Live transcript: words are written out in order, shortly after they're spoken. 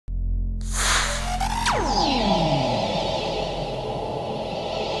Hey,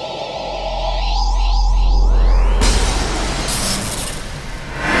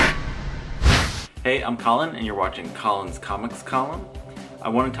 I'm Colin, and you're watching Colin's Comics Column. I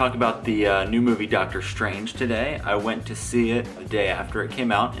want to talk about the new movie Doctor Strange today. I went to see it the day after it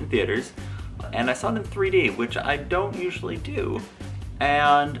came out in theaters, and I saw it in 3D, which I don't usually do,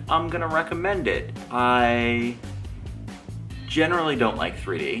 and I'm gonna recommend it. I generally don't like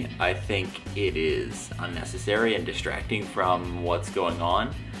 3D. I think it is unnecessary and distracting from what's going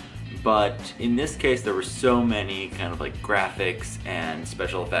on. But in this case, there were so many kind of like graphics and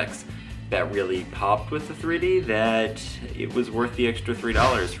special effects that really popped with the 3D that it was worth the extra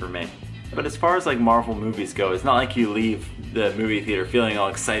 $3 for me. But as far as like Marvel movies go, it's not like you leave the movie theater feeling all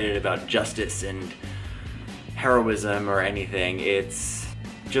excited about justice and heroism or anything. It's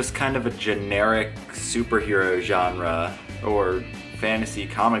just kind of a generic superhero genre or fantasy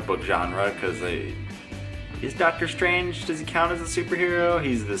comic book genre, because is Doctor Strange, does he count as a superhero?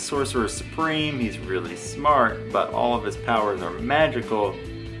 He's the Sorcerer Supreme, he's really smart, but all of his powers are magical,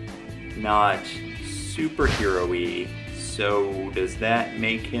 not superhero-y. So does that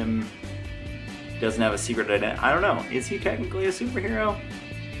make him, doesn't have a secret identity? I don't know. Is he technically a superhero?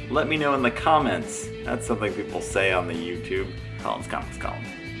 Let me know in the comments. That's something people say on the YouTube. Colin's Comics Column.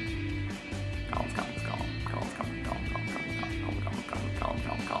 Colin's Comics Column. Colin's Comics Column. Colin, Colin, Colin, Colin, Colin, Colin, Colin,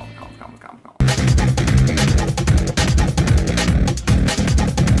 Colin, Colin, Colin.